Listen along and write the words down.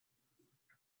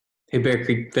Hey, Bear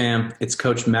Creek fam, it's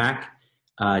Coach Mack,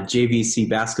 JVC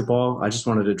basketball. I just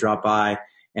wanted to drop by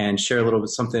and share a little bit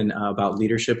something about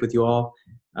leadership with you all.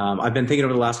 I've been thinking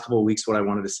over the last couple of weeks what I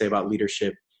wanted to say about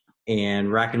leadership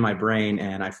and racking my brain,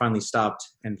 and I finally stopped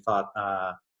and thought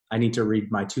I need to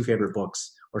read my two favorite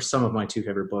books or some of my two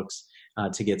favorite books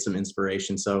to get some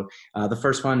inspiration. So the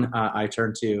first one I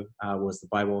turned to was the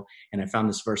Bible, and I found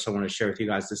this verse I want to share with you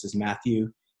guys. This is Matthew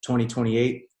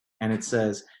 20:28. And it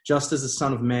says, just as the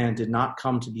Son of Man did not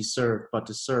come to be served, but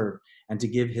to serve and to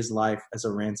give his life as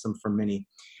a ransom for many.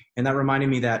 And that reminded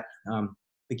me that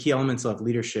the key elements of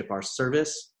leadership are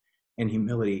service and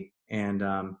humility. And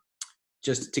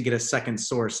just to get a second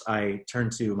source, I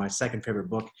turned to my second favorite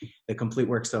book, The Complete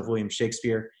Works of William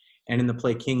Shakespeare. And in the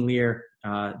play King Lear,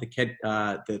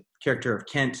 the character of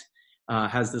Kent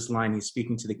has this line. He's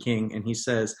speaking to the king, and he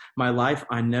says, my life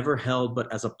I never held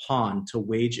but as a pawn to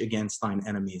wage against thine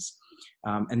enemies.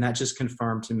 And that just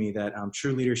confirmed to me that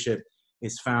true leadership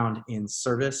is found in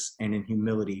service and in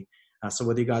humility. So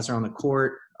whether you guys are on the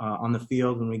court, on the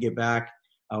field when we get back,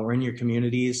 or in your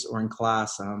communities or in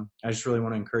class, I just really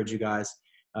want to encourage you guys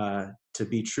to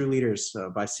be true leaders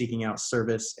by seeking out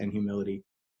service and humility.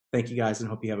 Thank you guys, and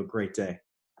hope you have a great day.